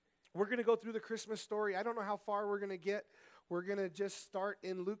We're going to go through the Christmas story. I don't know how far we're going to get. We're going to just start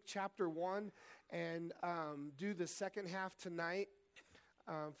in Luke chapter 1 and do the second half tonight.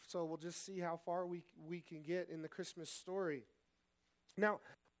 So we'll just see how far we can get in the Christmas story. Now,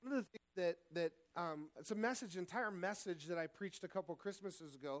 one of the things that it's a message, entire message that I preached a couple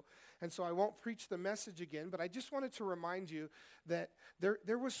Christmases ago, and so I won't preach the message again, but I just wanted to remind you that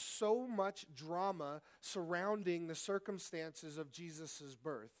there was so much drama surrounding the circumstances of Jesus'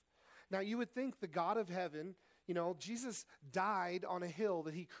 birth. Now, you would think the God of heaven, Jesus died on a hill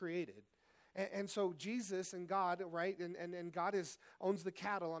that he created. And so Jesus and God, right, and God owns the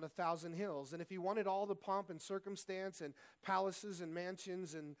cattle on 1,000 hills. And if he wanted all the pomp and circumstance and palaces and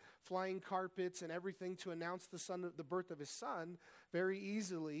mansions and flying carpets and everything to announce the birth of his son very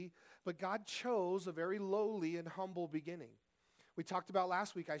easily, but God chose a very lowly and humble beginning. We talked about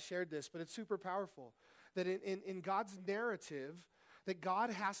last week, I shared this, but it's super powerful, that in God's narrative, that God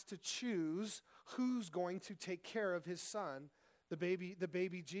has to choose who's going to take care of his son, the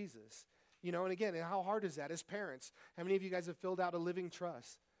baby Jesus. And again, how hard is that as parents? How many of you guys have filled out a living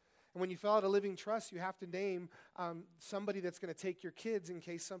trust? And when you fill out a living trust, you have to name somebody that's going to take your kids in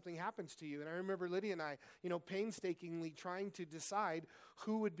case something happens to you. And I remember Lydia and I, painstakingly trying to decide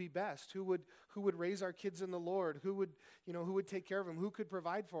who would be best, who would raise our kids in the Lord, who would take care of them, who could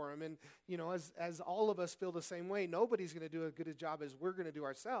provide for them. And, as all of us feel the same way, nobody's going to do as good a job as we're going to do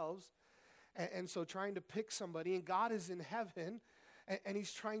ourselves. And so trying to pick somebody, and God is in heaven, and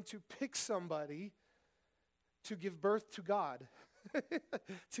he's trying to pick somebody to give birth to God,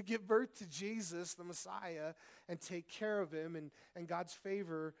 to give birth to Jesus, the Messiah, and take care of him. And God's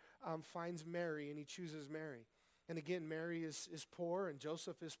favor finds Mary, and he chooses Mary. And again, Mary is poor, and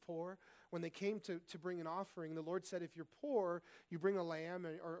Joseph is poor. When they came to bring an offering, the Lord said, if you're poor, you bring a lamb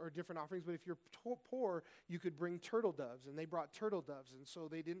or different offerings. But if you're poor, you could bring turtle doves. And they brought turtle doves, and so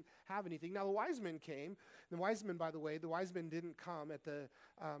they didn't have anything. Now, the wise men came. The wise men, by the way, didn't come at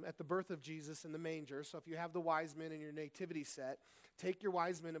the birth of Jesus in the manger. So if you have the wise men in your nativity set, take your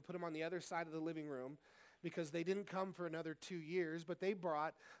wise men and put them on the other side of the living room, because they didn't come for another 2 years, but they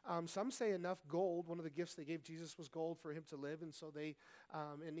brought, some say, enough gold. One of the gifts they gave Jesus was gold for him to live, and so they,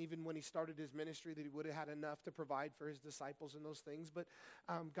 and even when he started his ministry, that he would have had enough to provide for his disciples and those things. But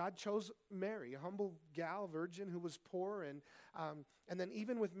God chose Mary, a humble gal, virgin, who was poor, and then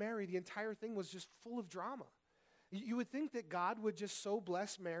even with Mary, the entire thing was just full of drama. You would think that God would just so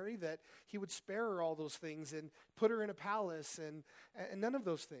bless Mary that he would spare her all those things and put her in a palace and none of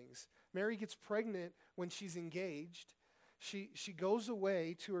those things. Mary gets pregnant when she's engaged. She goes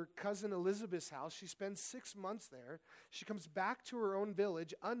away to her cousin Elizabeth's house. She spends 6 months there. She comes back to her own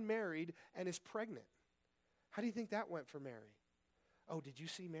village, unmarried, and is pregnant. How do you think that went for Mary? Oh, did you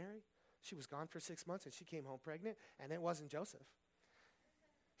see Mary? She was gone for 6 months and she came home pregnant, and it wasn't Joseph.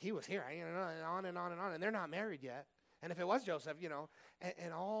 He was here, and on and on and on, and they're not married yet. And if it was Joseph,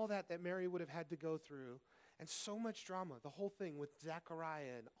 and all that Mary would have had to go through, and so much drama, the whole thing with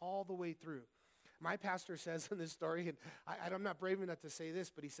Zechariah and all the way through. My pastor says in this story, and I'm not brave enough to say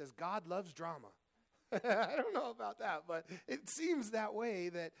this, but he says, God loves drama. I don't know about that, but it seems that way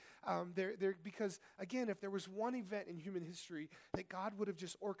that because, again, if there was one event in human history that God would have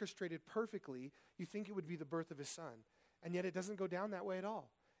just orchestrated perfectly, you think it would be the birth of his son. And yet it doesn't go down that way at all.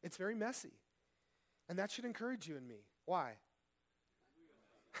 It's very messy. And that should encourage you and me. Why?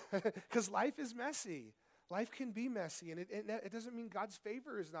 Because life is messy. Life can be messy, and it doesn't mean God's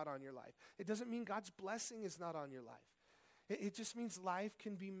favor is not on your life. It doesn't mean God's blessing is not on your life. It just means life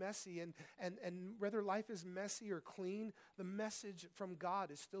can be messy, and whether life is messy or clean, the message from God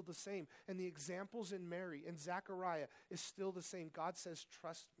is still the same. And the examples in Mary and Zechariah is still the same. God says,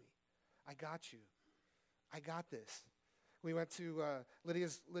 trust me. I got you. I got this. We went to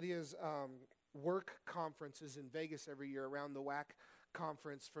Lydia's work conferences in Vegas every year around the WAC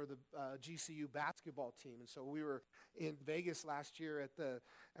conference for the GCU basketball team. And so we were in Vegas last year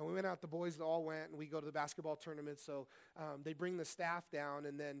and we went out, the boys all went, and we go to the basketball tournament. So they bring the staff down,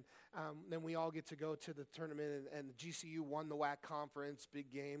 and then we all get to go to the tournament, and GCU won the WAC conference,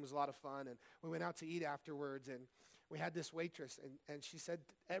 big game, it was a lot of fun. And we went out to eat afterwards, and we had this waitress, and she said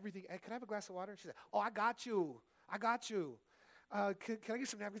everything. Hey, can I have a glass of water? She said, oh, I got you. Can I get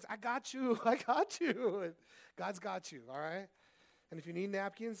some napkins? I got you. And God's got you, all right? And if you need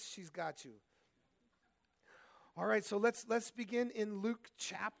napkins, she's got you. All right, so let's begin in Luke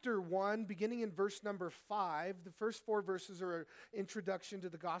chapter 1, beginning in verse number 5. The first 4 verses are an introduction to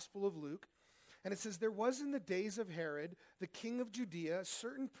the Gospel of Luke. And it says, there was in the days of Herod, the king of Judea, a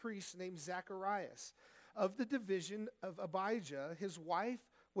certain priest named Zacharias, of the division of Abijah. His wife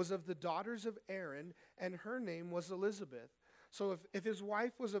was of the daughters of Aaron, and her name was Elizabeth. So if his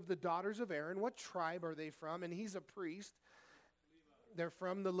wife was of the daughters of Aaron, what tribe are they from? And he's a priest. They're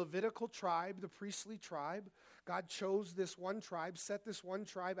from the Levitical tribe, the priestly tribe. God chose this one tribe, set this one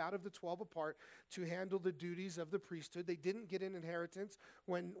tribe out of the 12 apart to handle the duties of the priesthood. They didn't get an inheritance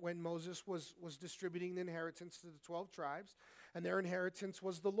when Moses was distributing the inheritance to the 12 tribes. And their inheritance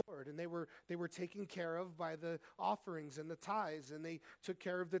was the Lord. And they were taken care of by the offerings and the tithes. And they took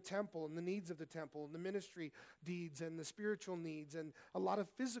care of the temple and the needs of the temple and the ministry deeds and the spiritual needs. And a lot of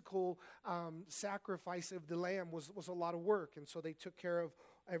physical sacrifice of the lamb was a lot of work. And so they took care of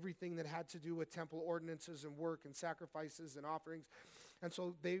everything that had to do with temple ordinances and work and sacrifices and offerings. And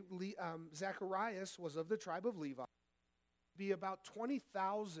so Zacharias was of the tribe of Levi. Be about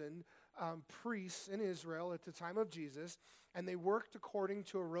 20,000 priests in Israel at the time of Jesus, and they worked according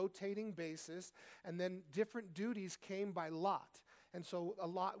to a rotating basis, and then different duties came by lot. And so a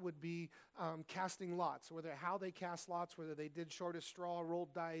lot would be casting lots, how they cast lots, whether they did short of straw,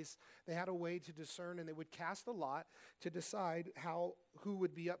 rolled dice. They had a way to discern, and they would cast a lot to decide who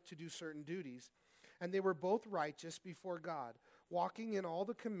would be up to do certain duties. And they were both righteous before God, walking in all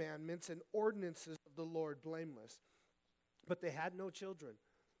the commandments and ordinances of the Lord blameless. But they had no children.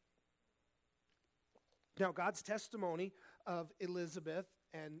 Now, God's testimony of Elizabeth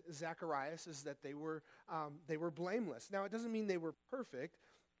and Zacharias is that they were blameless. Now, it doesn't mean they were perfect.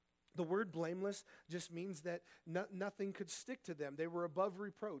 The word blameless just means that nothing could stick to them. They were above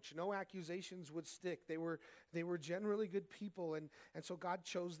reproach. No accusations would stick. They were generally good people, and so God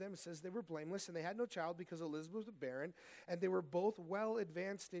chose them. It says they were blameless, and they had no child because Elizabeth was barren, and they were both well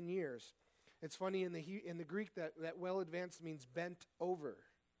advanced in years. It's funny, in the Greek that well advanced means bent over.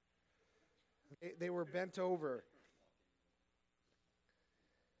 They were bent over.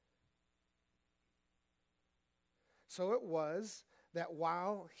 So it was that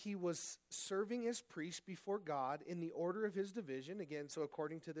while he was serving as priest before God in the order of his division, again, so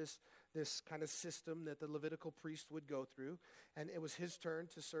according to this kind of system that the Levitical priest would go through, and it was his turn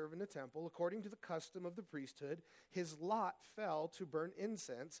to serve in the temple, according to the custom of the priesthood, his lot fell to burn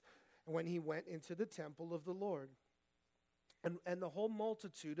incense when he went into the temple of the Lord. And the whole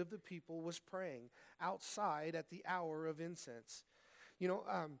multitude of the people was praying outside at the hour of incense.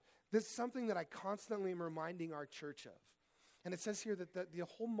 This is something that I constantly am reminding our church of. And it says here that the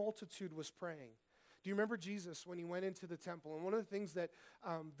whole multitude was praying. Do you remember Jesus when he went into the temple? And one of the things that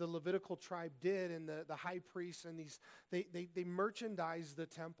the Levitical tribe did, and the high priests and they merchandised the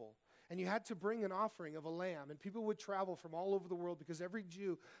temple. And you had to bring an offering of a lamb. And people would travel from all over the world because every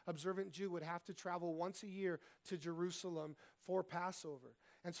observant Jew, would have to travel once a year to Jerusalem for Passover.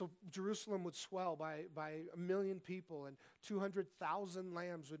 And so Jerusalem would swell by 1 million people, and 200,000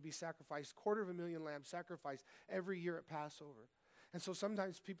 lambs would be sacrificed, 250,000 lambs sacrificed every year at Passover. And so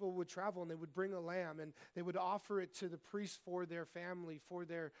sometimes people would travel and they would bring a lamb and they would offer it to the priest for their family, for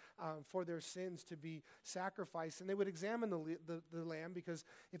their sins to be sacrificed. And they would examine the lamb, because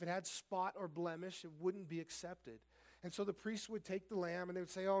if it had spot or blemish, it wouldn't be accepted. And so the priest would take the lamb and they would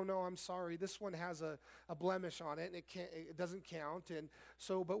say, "Oh no, I'm sorry, this one has a blemish on it and it doesn't count." And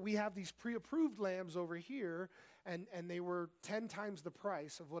so, but we have these pre-approved lambs over here, and they were 10 times the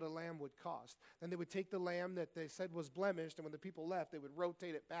price of what a lamb would cost. Then they would take the lamb that they said was blemished, and when the people left, they would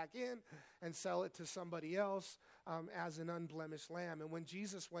rotate it back in and sell it to somebody else as an unblemished lamb. And when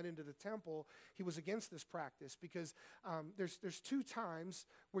Jesus went into the temple, he was against this practice, because there's 2 times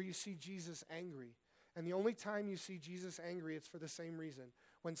where you see Jesus angry. And the only time you see Jesus angry, it's for the same reason.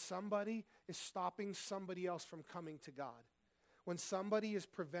 When somebody is stopping somebody else from coming to God. When somebody is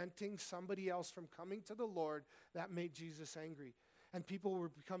preventing somebody else from coming to the Lord, that made Jesus angry. And people were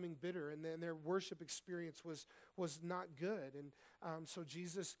becoming bitter, and then their worship experience was not good. And so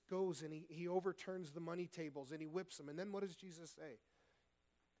Jesus goes and he overturns the money tables and he whips them. And then what does Jesus say?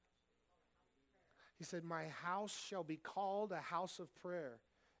 He said, "My house shall be called a house of prayer,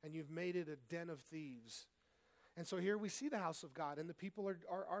 and you've made it a den of thieves." And so here we see the house of God, and the people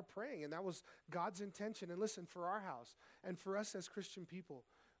are praying, and that was God's intention. And listen, for our house and for us as Christian people,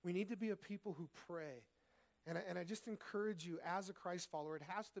 we need to be a people who pray. And I just encourage you, as a Christ follower, it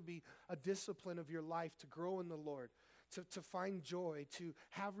has to be a discipline of your life to grow in the Lord, to find joy, to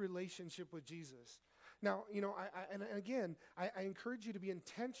have relationship with Jesus. Now, I encourage you to be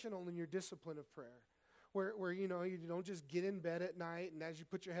intentional in your discipline of prayer. Where you don't just get in bed at night, and as you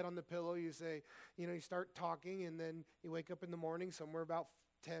put your head on the pillow, you say, you start talking, and then you wake up in the morning somewhere about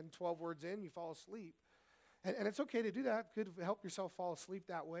 10, 12 words in, you fall asleep. And it's okay to do that. Good, help yourself fall asleep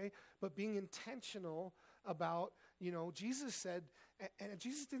that way. But being intentional about, Jesus said, and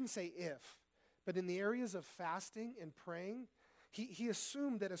Jesus didn't say if, but in the areas of fasting and praying, he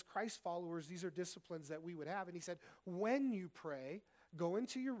assumed that as Christ followers, these are disciplines that we would have. And he said, when you pray, go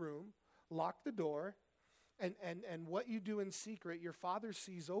into your room, lock the door, and what you do in secret, your Father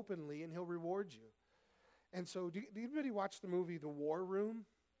sees openly, and he'll reward you. And so, did anybody watch the movie The War Room?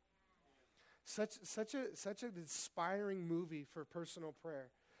 Such an inspiring movie for personal prayer.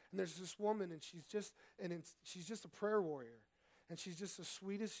 And there's this woman, and she's just a prayer warrior. And she's just the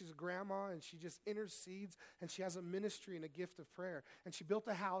sweetest. She's a grandma, and she just intercedes, and she has a ministry and a gift of prayer. And she built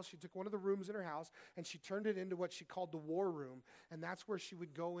a house. She took one of the rooms in her house, and she turned it into what she called the war room. And that's where she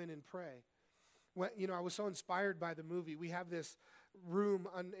would go in and pray. I was so inspired by the movie. We have this room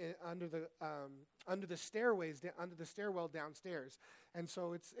under the stairways, under the stairwell downstairs. And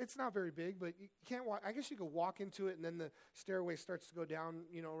so it's not very big, but you can't walk. I guess you could walk into it, and then the stairway starts to go down,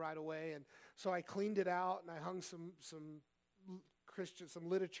 right away. And so I cleaned it out, and I hung some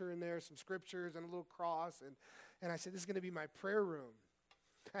literature in there, some scriptures, and a little cross. And I said, this is going to be my prayer room.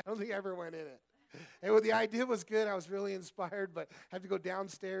 I don't think I ever went in it. And the idea was good. I was really inspired, but I had to go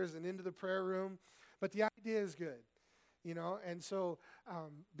downstairs and into the prayer room. But the idea is good, And so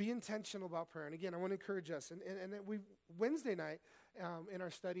be intentional about prayer. And again, I want to encourage us. And Wednesday night in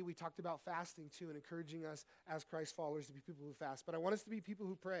our study, we talked about fasting too, and encouraging us as Christ followers to be people who fast. But I want us to be people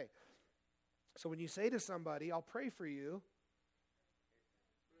who pray. So when you say to somebody, I'll pray for you,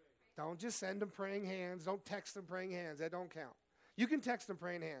 don't just send them praying hands. Don't text them praying hands. That don't count. You can text them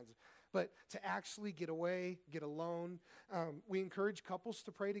praying hands. But to actually get away, get alone, we encourage couples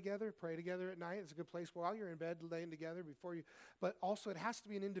to pray together at night. It's a good place while you're in bed laying together before you. But also it has to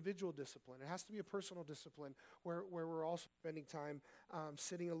be an individual discipline. It has to be a personal discipline where we're also spending time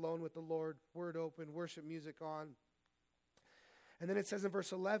sitting alone with the Lord, word open, worship music on. And then it says in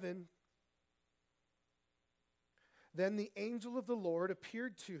verse 11, then the angel of the Lord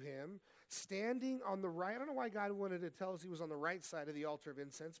appeared to him, standing on the right. I don't know why God wanted to tell us he was on the right side of the altar of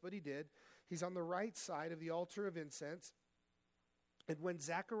incense, but he did. He's on the right side of the altar of incense. And when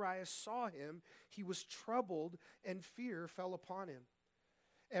Zacharias saw him, he was troubled, and fear fell upon him.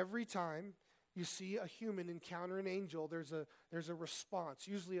 Every time you see a human encounter an angel, there's a response,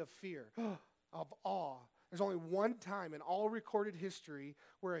 usually of fear, of awe. There's only one time in all recorded history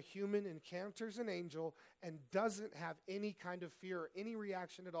where a human encounters an angel and doesn't have any kind of fear or any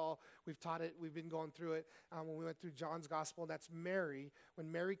reaction at all. We've taught it. We've been going through it when we went through John's gospel. And that's Mary. When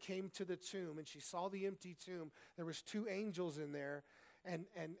Mary came to the tomb and she saw the empty tomb, there was 2 angels in there. And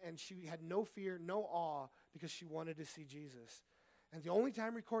she had no fear, no awe, because she wanted to see Jesus. And the only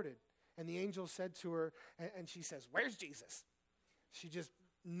time recorded. And the angel said to her, and she says, "Where's Jesus?" She just...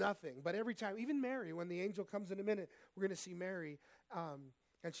 nothing. But every time, even Mary, when the angel comes in a minute, we're going to see Mary,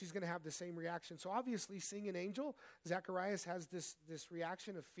 and she's going to have the same reaction. So obviously, seeing an angel, Zacharias has this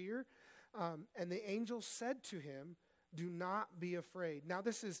reaction of fear. And the angel said to him, "Do not be afraid." Now,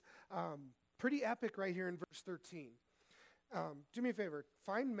 this is pretty epic right here in verse 13. Do me a favor.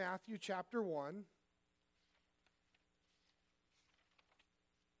 Find Matthew chapter 1.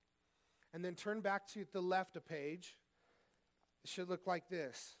 And then turn back to the left a page. It should look like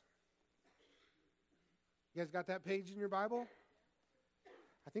this. You guys got that page in your Bible?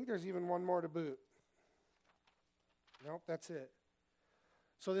 I think there's even one more to boot. Nope, that's it.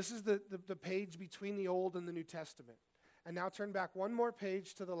 So this is the page between the Old and the New Testament. And now turn back one more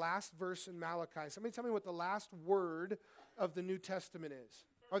page to the last verse in Malachi. Somebody tell me what the last word of the New Testament is.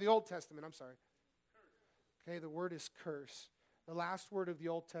 Or the Old Testament, I'm sorry. Okay, the word is curse. The last word of the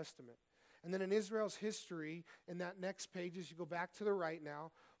Old Testament. And then in Israel's history, in that next page, as you go back to the right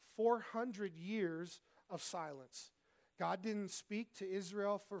now, 400 years of silence. God didn't speak to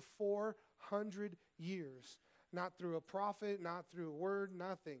Israel for 400 years. Not through a prophet, not through a word,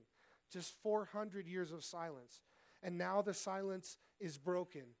 nothing. Just 400 years of silence. And now the silence is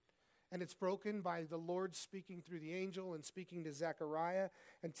broken. And it's broken by the Lord speaking through the angel and speaking to Zechariah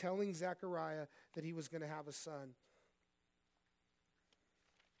and telling Zechariah that he was going to have a son.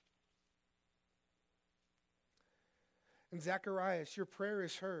 And Zacharias, your prayer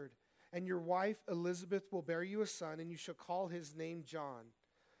is heard, and your wife Elizabeth will bear you a son, and you shall call his name John.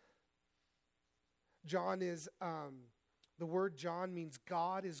 John is, the word John means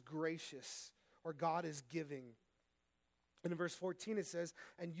God is gracious, or God is giving. And in verse 14 it says,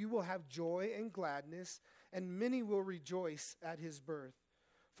 "And you will have joy and gladness, and many will rejoice at his birth.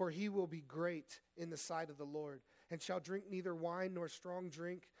 For he will be great in the sight of the Lord, and shall drink neither wine nor strong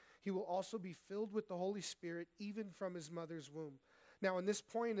drink. He will also be filled with the Holy Spirit, even from his mother's womb." Now, in this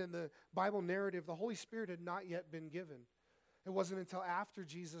point in the Bible narrative, the Holy Spirit had not yet been given. It wasn't until after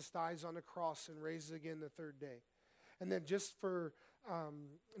Jesus dies on the cross and raises again the third day. And then just for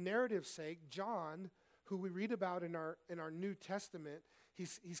narrative's sake, John, who we read about in our New Testament,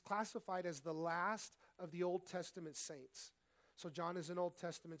 he's classified as the last of the Old Testament saints. So John is an Old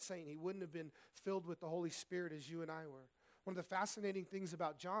Testament saint. He wouldn't have been filled with the Holy Spirit as you and I were. One of the fascinating things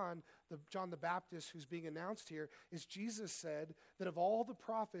about John the Baptist who's being announced here, is Jesus said that of all the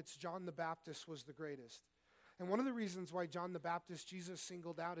prophets, John the Baptist was the greatest. And one of the reasons why John the Baptist Jesus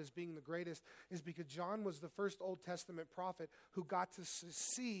singled out as being the greatest is because John was the first Old Testament prophet who got to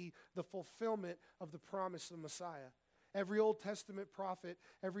see the fulfillment of the promise of the Messiah. Every Old Testament prophet,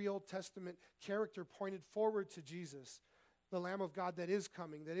 every Old Testament character pointed forward to Jesus, the Lamb of God that is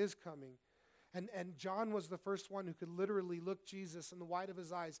coming, that is coming. And John was the first one who could literally look Jesus in the white of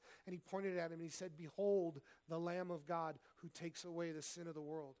his eyes, and he pointed at him and he said, "Behold, the Lamb of God who takes away the sin of the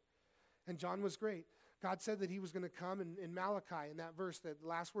world." And John was great. God said that he was going to come in Malachi, in that verse, that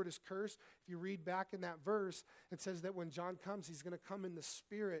last word is curse. If you read back in that verse, it says that when John comes, he's going to come in the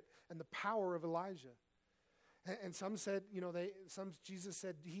spirit and the power of Elijah. And some said, Jesus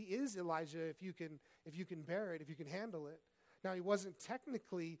said, he is Elijah if you can bear it, if you can handle it. Now, he wasn't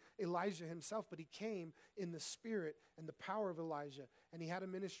technically Elijah himself, but he came in the spirit and the power of Elijah. And he had a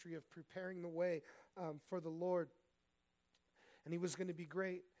ministry of preparing the way for the Lord. And he was going to be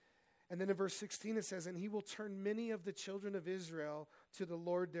great. And then in verse 16 it says, "And he will turn many of the children of Israel to the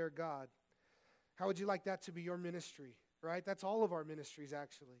Lord their God." How would you like that to be your ministry, right? That's all of our ministries,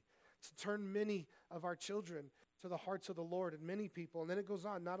 actually. To turn many of our children to the hearts of the Lord, and many people. And then it goes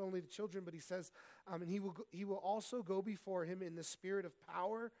on, not only the children, but he says, and he will also go before him in the spirit of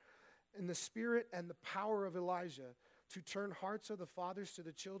power, in the spirit and the power of Elijah, to turn hearts of the fathers to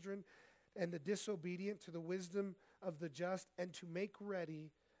the children, and the disobedient to the wisdom of the just, and to make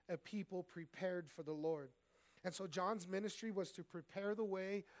ready a people prepared for the Lord. And so John's ministry was to prepare the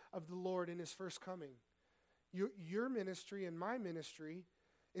way of the Lord in his first coming. Your ministry and my ministry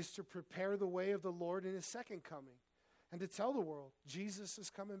is to prepare the way of the Lord in his second coming, and to tell the world Jesus is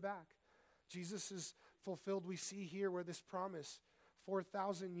coming back. Jesus is fulfilled. We see here where this promise,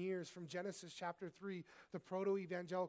 4,000 years from Genesis chapter 3, the proto-evangelical